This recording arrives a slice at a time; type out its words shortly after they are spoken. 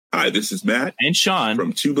Hi, this is Matt and Sean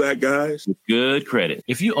from Two Black Guys with Good Credit.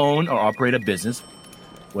 If you own or operate a business,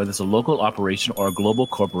 whether it's a local operation or a global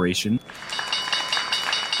corporation,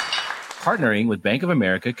 partnering with Bank of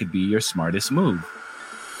America could be your smartest move.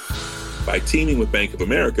 By teaming with Bank of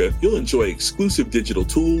America, you'll enjoy exclusive digital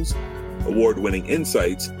tools, award-winning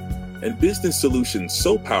insights, and business solutions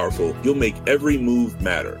so powerful you'll make every move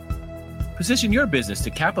matter. Position your business to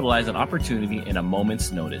capitalize on opportunity in a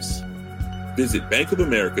moment's notice. Visit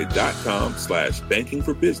bankofamerica.com/banking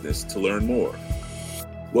for business to learn more.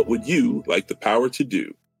 What would you like the power to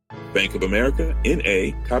do? Bank of America,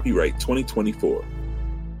 N.A., copyright 2024.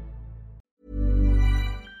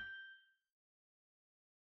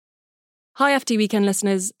 Hi, FT Weekend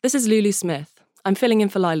listeners. This is Lulu Smith. I'm filling in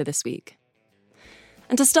for Lila this week.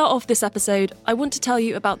 And to start off this episode, I want to tell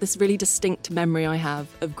you about this really distinct memory I have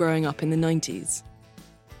of growing up in the 90s.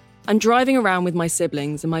 I'm driving around with my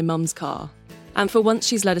siblings in my mum's car, and for once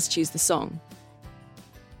she's let us choose the song.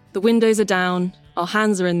 The windows are down, our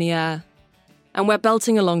hands are in the air, and we're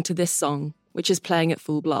belting along to this song, which is playing at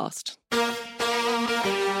full blast.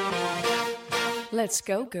 Let's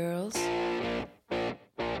go, girls.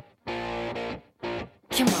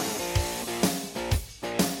 Come on.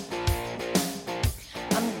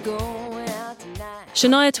 I'm going out tonight.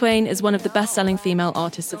 Shania Twain is one of the best-selling female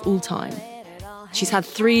artists of all time. She's had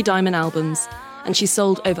 3 diamond albums, and she's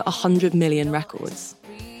sold over 100 million records.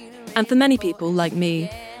 And for many people, like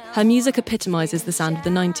me, her music epitomises the sound of the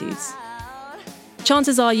 90s.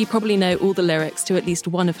 Chances are you probably know all the lyrics to at least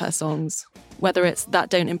one of her songs, whether it's That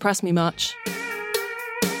Don't Impress Me Much,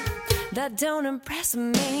 That don't impress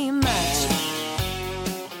me much.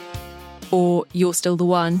 or You're Still the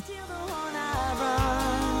One. You're the one I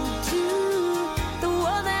run to, the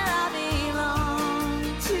one that I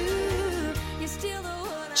belong to. You're still the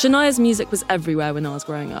one. Shania's music was everywhere when I was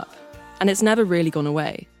growing up, and it's never really gone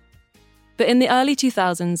away. But in the early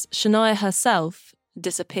 2000s, Shania herself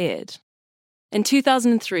disappeared. In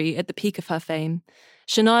 2003, at the peak of her fame,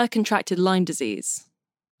 Shania contracted Lyme disease.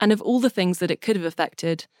 And of all the things that it could have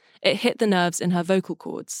affected, it hit the nerves in her vocal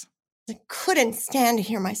cords. I couldn't stand to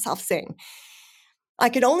hear myself sing. I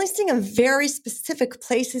could only sing in very specific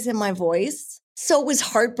places in my voice. So it was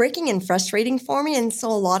heartbreaking and frustrating for me. And so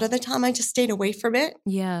a lot of the time I just stayed away from it.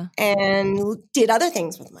 Yeah. And did other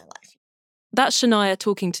things with my life. That's Shania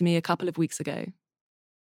talking to me a couple of weeks ago.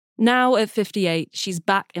 Now at 58, she's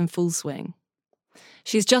back in full swing.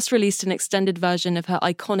 She's just released an extended version of her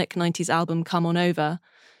iconic 90s album, Come On Over.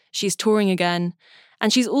 She's touring again.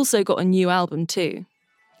 And she's also got a new album too.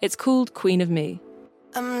 It's called Queen of Me.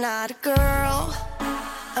 I'm not a girl,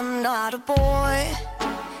 I'm not a boy,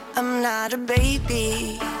 I'm not a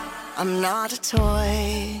baby, I'm not a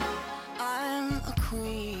toy, I'm a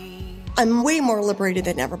queen. I'm way more liberated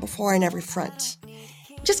than ever before on every front.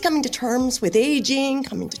 Just coming to terms with aging,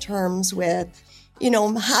 coming to terms with,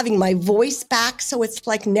 having my voice back. So it's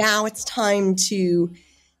like now it's time to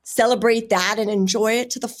celebrate that and enjoy it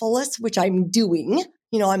to the fullest, which I'm doing.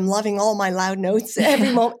 I'm loving all my loud notes,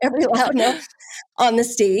 every loud note on the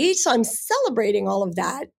stage. So I'm celebrating all of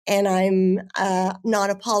that. And I'm not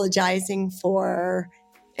apologizing for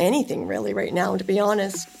anything really right now, to be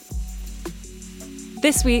honest.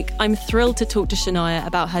 This week, I'm thrilled to talk to Shania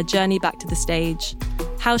about her journey back to the stage,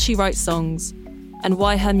 how she writes songs, and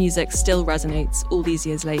why her music still resonates all these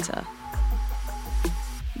years later.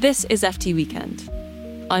 This is FT Weekend.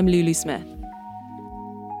 I'm Lulu Smith.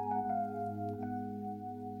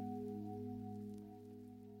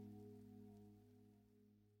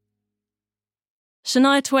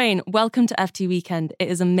 Shania Twain, welcome to FT Weekend. It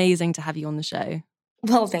is amazing to have you on the show.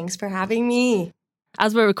 Well, thanks for having me.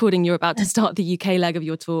 As we're recording, you're about to start the UK leg of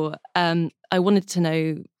your tour. I wanted to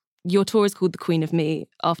know, your tour is called The Queen of Me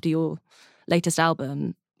after your latest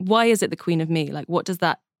album. Why is it The Queen of Me? Like, what does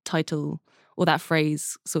that title or that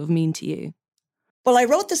phrase sort of mean to you? Well, I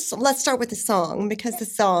wrote this. Let's start with the song because the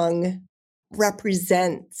song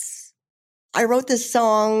represents. I wrote this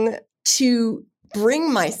song to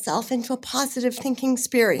bring myself into a positive thinking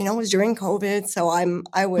spirit. It was during COVID, so I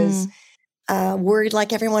was worried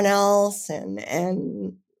like everyone else,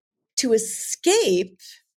 and to escape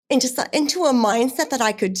into a mindset that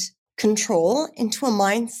I could control, into a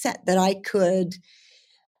mindset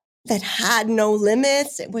that had no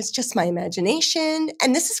limits. It was just my imagination.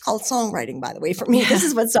 And this is called songwriting, by the way, for me. Yeah. This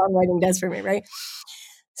is what songwriting does for me, right?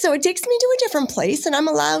 So it takes me to a different place, and I'm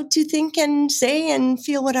allowed to think and say and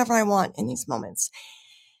feel whatever I want in these moments.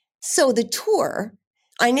 So the tour,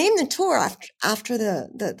 I named the tour after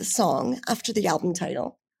the song, after the album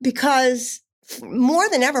title, because more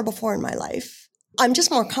than ever before in my life, I'm just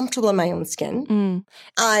more comfortable in my own skin.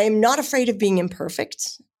 I'm not afraid of being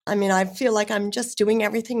imperfect. I mean, I feel like I'm just doing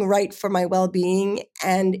everything right for my well-being,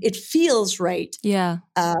 and it feels right. Yeah.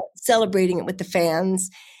 Celebrating it with the fans.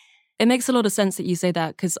 It makes a lot of sense that you say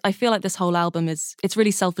that, because I feel like this whole album it's really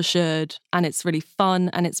self-assured and it's really fun,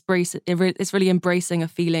 and it's really embracing a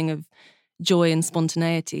feeling of joy and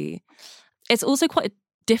spontaneity. It's also quite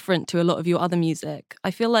different to a lot of your other music. I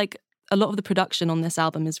feel like a lot of the production on this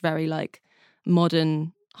album is very like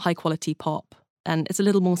modern, high quality pop, and it's a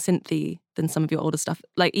little more synthy than some of your older stuff.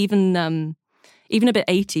 Like even a bit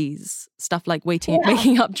 80s stuff, like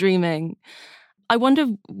Waking Up Dreaming. I wonder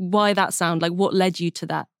why that sound, like what led you to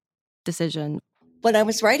that decision? When I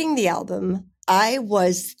was writing the album, I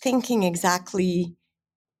was thinking exactly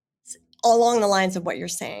along the lines of what you're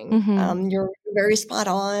saying. Mm-hmm. You're very spot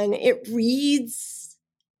on. It reads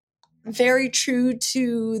very true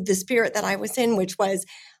to the spirit that I was in, which was,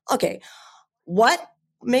 okay, what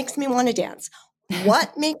makes me want to dance?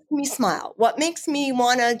 What makes me smile? What makes me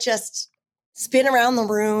want to just spin around the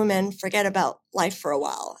room and forget about life for a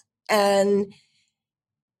while? And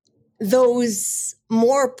those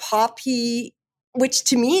more poppy, which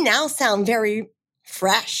to me now sound very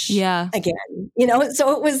fresh again,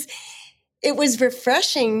 so it was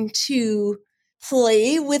refreshing to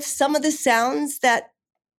play with some of the sounds that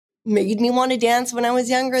made me want to dance when I was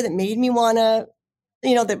younger, that made me want to,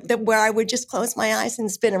 that where I would just close my eyes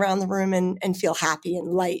and spin around the room and feel happy and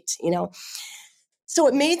light, So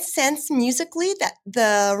it made sense musically that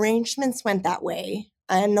the arrangements went that way.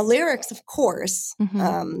 And the lyrics, of course,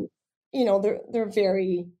 they're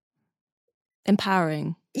very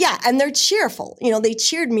empowering. Yeah, and they're cheerful. They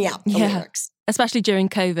cheered me up, the lyrics. Especially during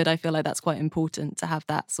COVID, I feel like that's quite important to have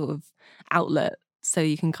that sort of outlet so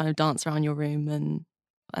you can kind of dance around your room and,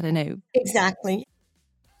 I don't know. Exactly.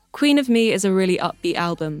 Queen of Me is a really upbeat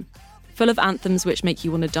album, full of anthems which make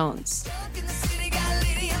you want to dance.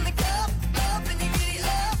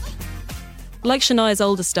 Like Shania's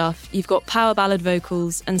older stuff, you've got power ballad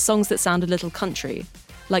vocals and songs that sound a little country,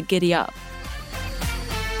 like Giddy Up.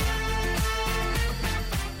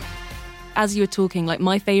 As you were talking, like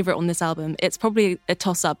my favourite on this album, it's probably a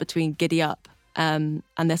toss-up between Giddy Up and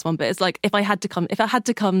this one, but it's like if I had to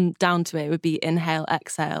come down to it, it would be Inhale,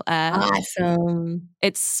 Exhale, Air. Awesome.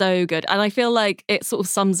 It's so good. And I feel like it sort of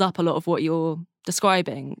sums up a lot of what you're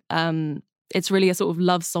describing. It's really a sort of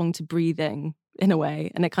love song to breathing in a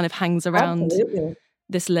way, and it kind of hangs around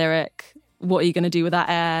this lyric. What are you going to do with that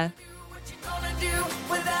air?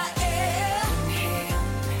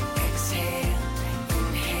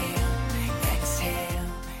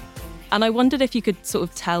 And I wondered if you could sort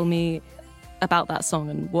of tell me about that song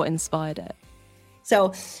and what inspired it.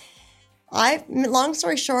 So long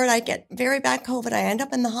story short, I get very bad COVID. I end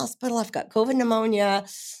up in the hospital. I've got COVID pneumonia.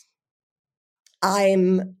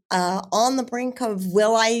 I'm on the brink of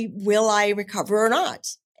will I recover or not?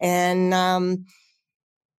 And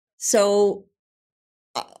so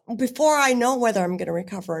before I know whether I'm going to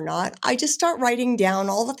recover or not, I just start writing down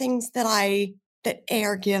all the things that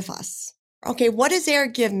air give us. Okay, what does air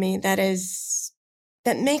give me that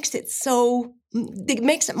makes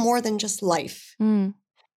it more than just life? Mm.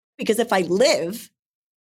 Because if I live,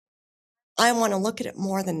 I want to look at it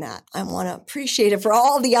more than that. I want to appreciate it for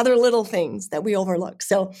all the other little things that we overlook.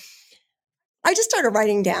 So I just started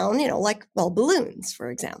writing down, balloons, for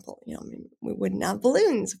example. We wouldn't have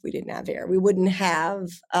balloons if we didn't have air. We wouldn't have,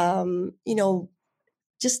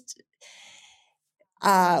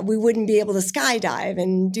 we wouldn't be able to skydive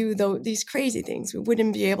and do these crazy things. We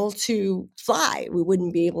wouldn't be able to fly. We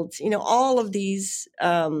wouldn't be able to, all of these,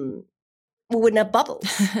 we wouldn't have bubbles.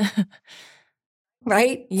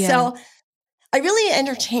 Right? Yeah. So I really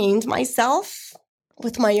entertained myself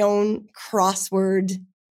with my own crossword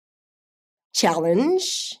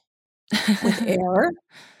challenge with air.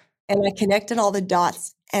 And I connected all the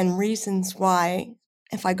dots and reasons why,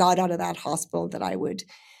 if I got out of that hospital, that I would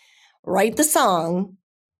write the song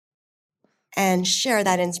and share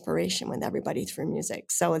that inspiration with everybody through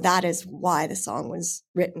music. So that is why the song was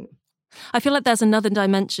written. I feel like there's another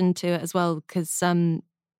dimension to it as well, because the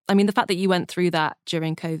fact that you went through that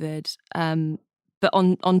during COVID, but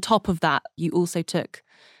on top of that, you also took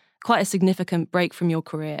quite a significant break from your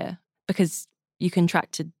career because you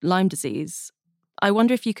contracted Lyme disease. I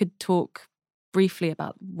wonder if you could talk briefly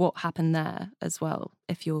about what happened there as well,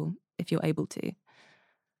 if you're able to.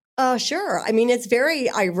 Sure. It's very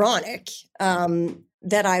ironic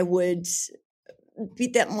that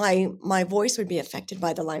my voice would be affected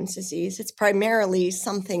by the Lyme disease. It's primarily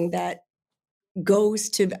something that goes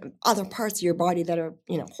to other parts of your body that are,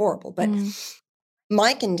 horrible. But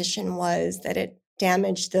my condition was that it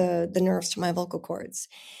damaged the nerves to my vocal cords.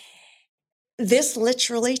 this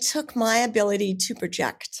literally took my ability to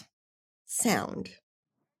project sound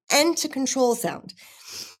and to control sound.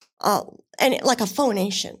 Like a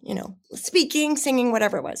phonation, speaking, singing,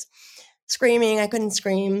 whatever it was. Screaming, I couldn't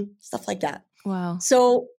scream, stuff like that. Wow.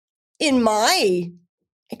 So in my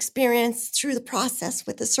experience through the process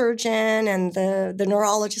with the surgeon and the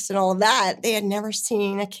neurologist and all of that, they had never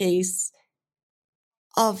seen a case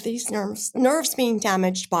of these nerves being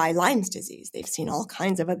damaged by Lyme's disease. They've seen all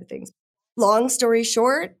kinds of other things. Long story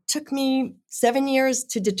short, took me 7 years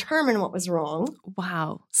to determine what was wrong.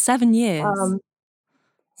 Wow. 7 years.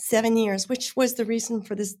 7 years, which was the reason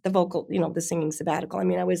for the vocal, the singing sabbatical. I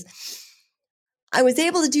mean, I was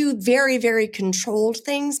able to do very, very controlled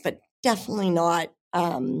things, but definitely not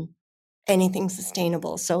anything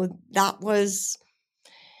sustainable. So that was,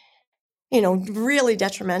 really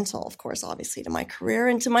detrimental, of course, obviously, to my career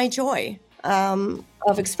and to my joy of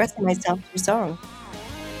expressing myself through song.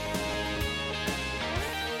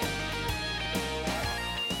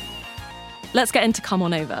 Let's get into Come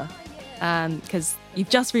On Over, because you've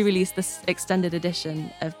just re-released this extended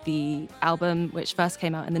edition of the album, which first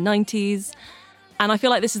came out in the 90s. And I feel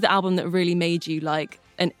like this is the album that really made you like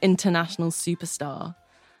an international superstar.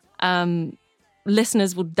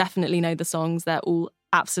 Listeners will definitely know the songs. They're all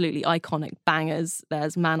absolutely iconic bangers.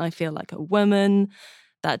 There's Man, I Feel Like a Woman,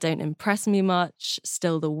 That Don't Impress Me Much,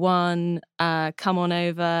 Still the One, Come On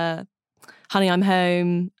Over, Honey, I'm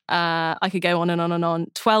Home. I could go on and on and on.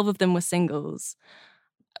 12 of them were singles,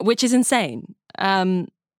 which is insane. Can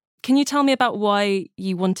you tell me about why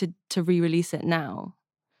you wanted to re-release it now?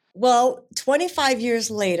 Well, 25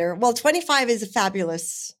 years later, 25 is a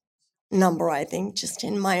fabulous number, I think, just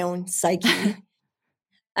in my own psyche.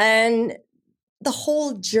 And the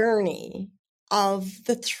whole journey of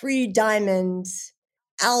the Three Diamond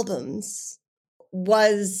albums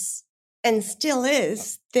was and still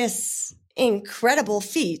is this incredible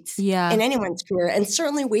feat in anyone's career, and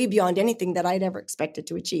certainly way beyond anything that I'd ever expected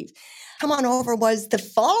to achieve. Come On Over was the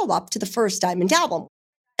follow-up to the first Diamond album.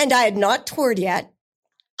 And I had not toured yet.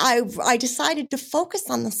 I decided to focus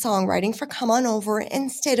on the songwriting for Come On Over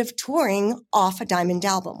instead of touring off a Diamond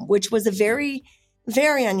album, which was a very,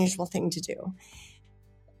 very unusual thing to do.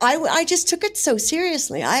 I just took it so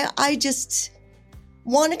seriously. I just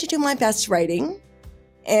wanted to do my best writing,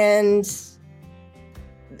 and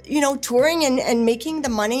touring and making the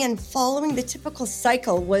money and following the typical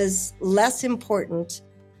cycle was less important,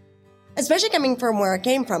 especially coming from where I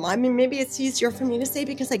came from. I mean, maybe it's easier for me to say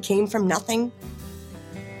because I came from nothing.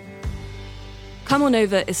 Come On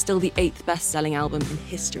Over is still the 8th best-selling album in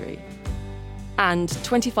history. And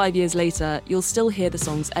 25 years later, you'll still hear the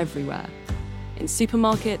songs everywhere. In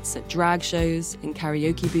supermarkets, at drag shows, in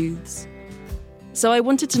karaoke booths. So I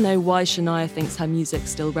wanted to know why Shania thinks her music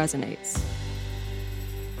still resonates.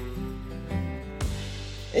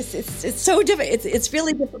 It's so difficult. It's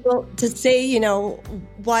really difficult to say,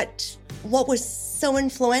 what was so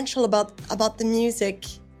influential about the music,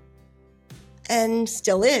 and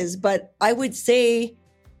still is. But I would say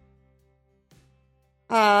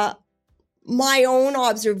my own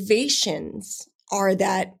observations are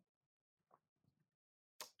that,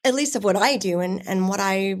 at least of what I do and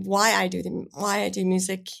why I do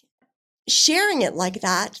music, sharing it like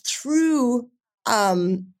that through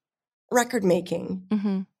record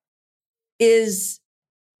making is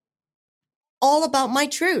all about my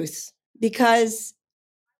truth, because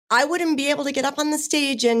I wouldn't be able to get up on the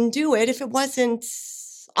stage and do it if it wasn't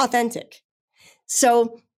authentic.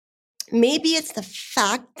 So maybe it's the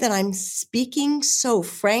fact that I'm speaking so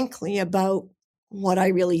frankly about what I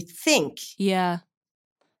really think. Yeah.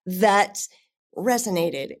 That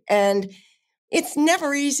resonated. And it's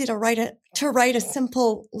never easy to write a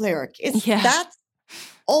simple lyric. That's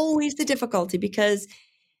always the difficulty, because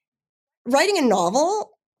writing a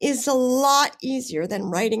novel is a lot easier than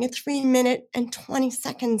writing a 3-minute and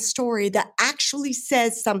 20-second story that actually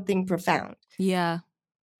says something profound. Yeah.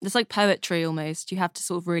 It's like poetry almost. You have to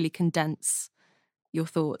sort of really condense your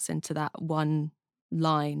thoughts into that one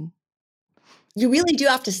line. You really do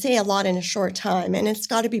have to say a lot in a short time, and it's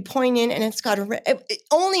got to be poignant, and it's got to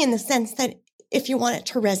only in the sense that if you want it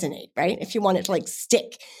to resonate, right? If you want it to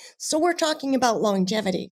stick. So we're talking about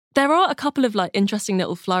longevity. There are a couple of interesting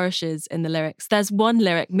little flourishes in the lyrics. There's one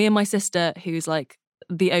lyric, me and my sister, who's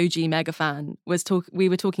the OG mega fan, we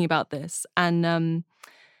were talking about this. And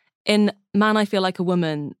in Man, I Feel Like a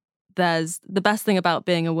Woman, there's the best thing about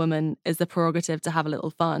being a woman is the prerogative to have a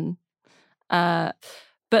little fun. But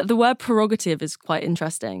the word prerogative is quite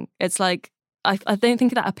interesting. It's I don't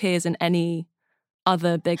think that appears in any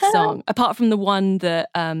other big song, apart from the one that...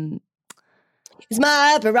 It's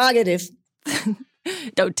my prerogative.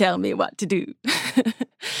 Don't tell me what to do.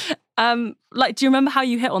 Like, do you remember how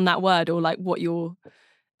you hit on that word, or like what your?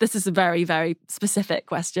 This is a very, very specific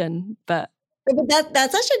question, but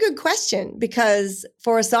that's such a good question, because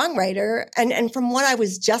for a songwriter, and from what I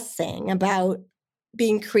was just saying about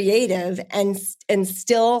being creative and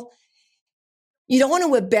still, you don't want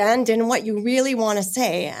to abandon what you really want to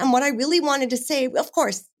say. And what I really wanted to say, of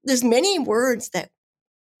course, there's many words that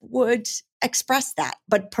would express that,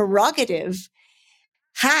 but Prerogative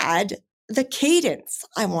had the cadence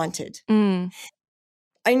I wanted. I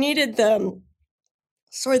needed the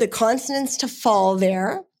consonants to fall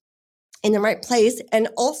there in the right place. And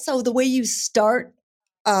also the way you start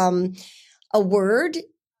a word,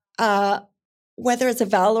 whether it's a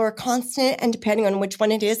vowel or a consonant, and depending on which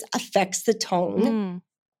one it is, affects the tone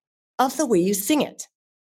of the way you sing it.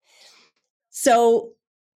 So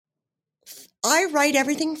I write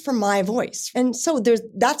everything from my voice. And so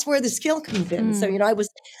that's where the skill comes in. So,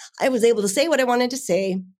 I was able to say what I wanted to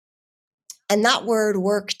say, and that word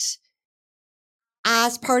worked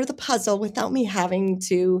as part of the puzzle without me having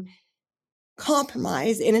to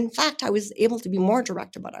compromise. And in fact, I was able to be more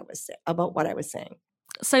direct about what I was saying.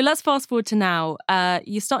 So let's fast forward to now.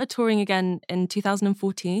 You started touring again in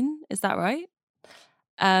 2014. Is that right?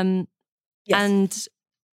 Yes. And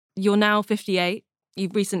you're now 58.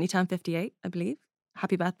 You've recently turned 58, I believe.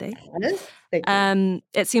 Happy birthday. Thank you.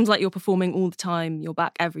 It seems like you're performing all the time. You're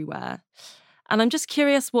back everywhere. And I'm just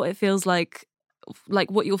curious what it feels like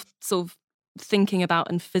what you're sort of thinking about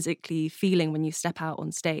and physically feeling when you step out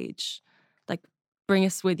on stage. Like, bring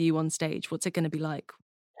us with you on stage. What's it going to be like?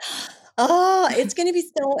 Oh, it's going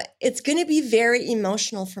to be very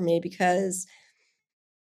emotional for me, because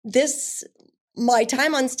my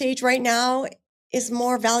time on stage right now is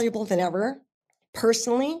more valuable than ever.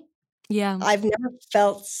 Personally, yeah, I've never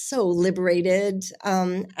felt so liberated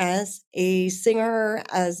as a singer,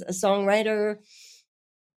 as a songwriter.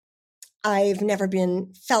 I've never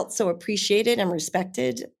felt so appreciated and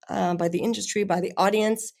respected by the industry, by the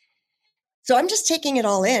audience. So I'm just taking it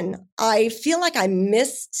all in. I feel like I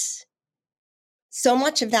missed so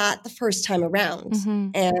much of that the first time around.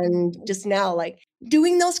 And just now, like,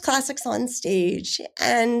 doing those classics on stage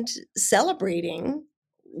and celebrating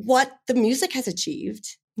what the music has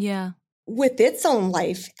achieved, with its own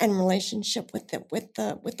life and relationship with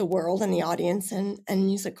the world and the audience and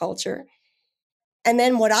music culture, and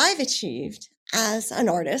then what I've achieved as an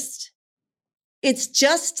artist. It's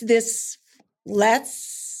just this.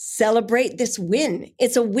 Let's celebrate this win.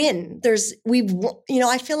 It's a win.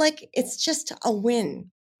 I feel like it's just a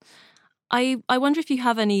win. I wonder if you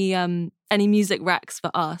have any music recs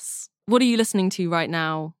for us. What are you listening to right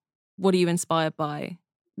now? What are you inspired by?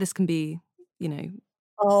 This can be,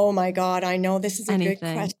 Oh my God, I know this is a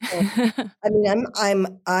anything. Good question. I mean,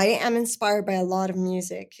 I am inspired by a lot of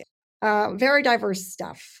music, very diverse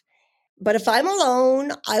stuff. But if I'm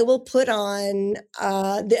alone, I will put on,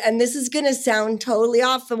 and this is going to sound totally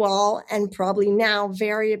off the wall and probably now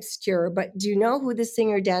very obscure, but do you know who the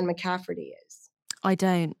singer Dan McCafferty is? I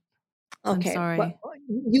don't. Okay. I'm sorry. Well,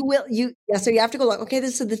 you will. So you have to go look. Okay,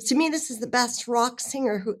 to me, this is the best rock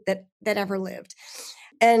singer that ever lived,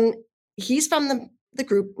 and he's from the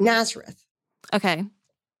group Nazareth. Okay.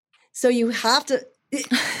 So you have to.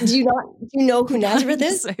 Do you know who Nazareth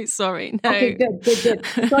is? I'm so sorry. No. Okay, good.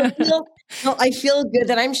 So I feel good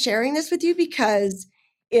that I'm sharing this with you, because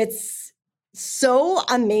it's so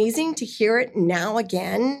amazing to hear it now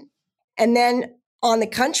again. And then on the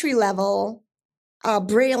country level,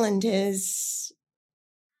 Brayland is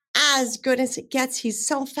as good as it gets. He's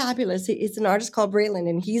so fabulous. It's an artist called Brayland,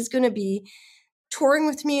 and he's going to be touring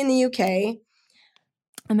with me in the UK.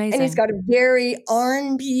 Amazing. And he's got a very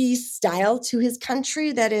R&B style to his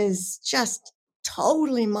country that is just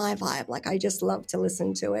totally my vibe. Like, I just love to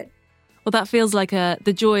listen to it. Well, that feels like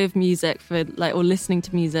the joy of music or listening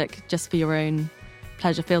to music just for your own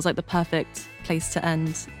pleasure feels like the perfect place to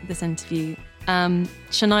end this interview.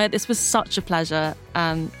 Shania, this was such a pleasure.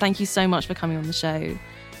 Thank you so much for coming on the show.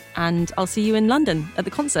 And I'll see you in London at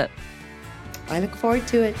the concert. I look forward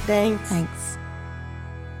to it. Thanks. Thanks.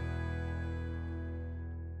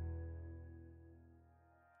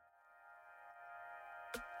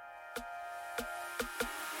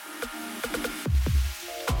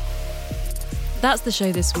 That's the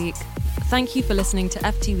show this week. Thank you for listening to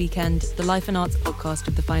FT Weekend, the life and arts podcast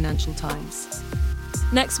of the Financial Times.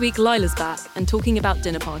 Next week, Lila's back and talking about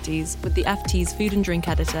dinner parties with the FT's food and drink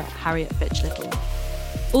editor, Harriet Fitch-Little.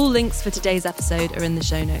 All links for today's episode are in the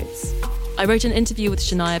show notes. I wrote an interview with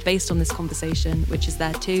Shania based on this conversation, which is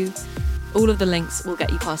there too. All of the links will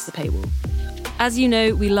get you past the paywall. As you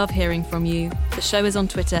know, we love hearing from you. The show is on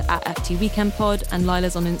Twitter at FTWeekendPod and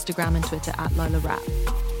Lila's on Instagram and Twitter at LilaRap.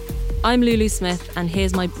 I'm Lulu Smith, and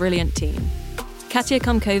here's my brilliant team. Katia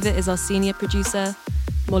Kumkova is our senior producer.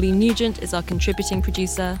 Molly Nugent is our contributing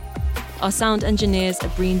producer. Our sound engineers are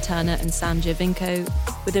Breen Turner and Sam Giovinco,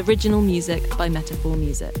 with original music by Metaphor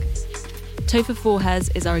Music. Topher Forhes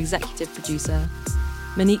is our executive producer.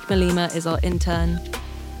 Monique Malima is our intern.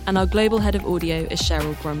 And our global head of audio is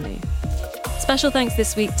Cheryl Bromley. Special thanks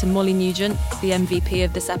this week to Molly Nugent, the MVP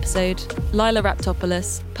of this episode, Lila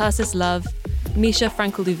Raptopoulos, Persis Love, Misha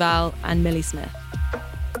Frankel-Duval, and Millie Smith.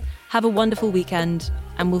 Have a wonderful weekend,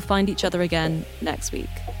 and we'll find each other again next week.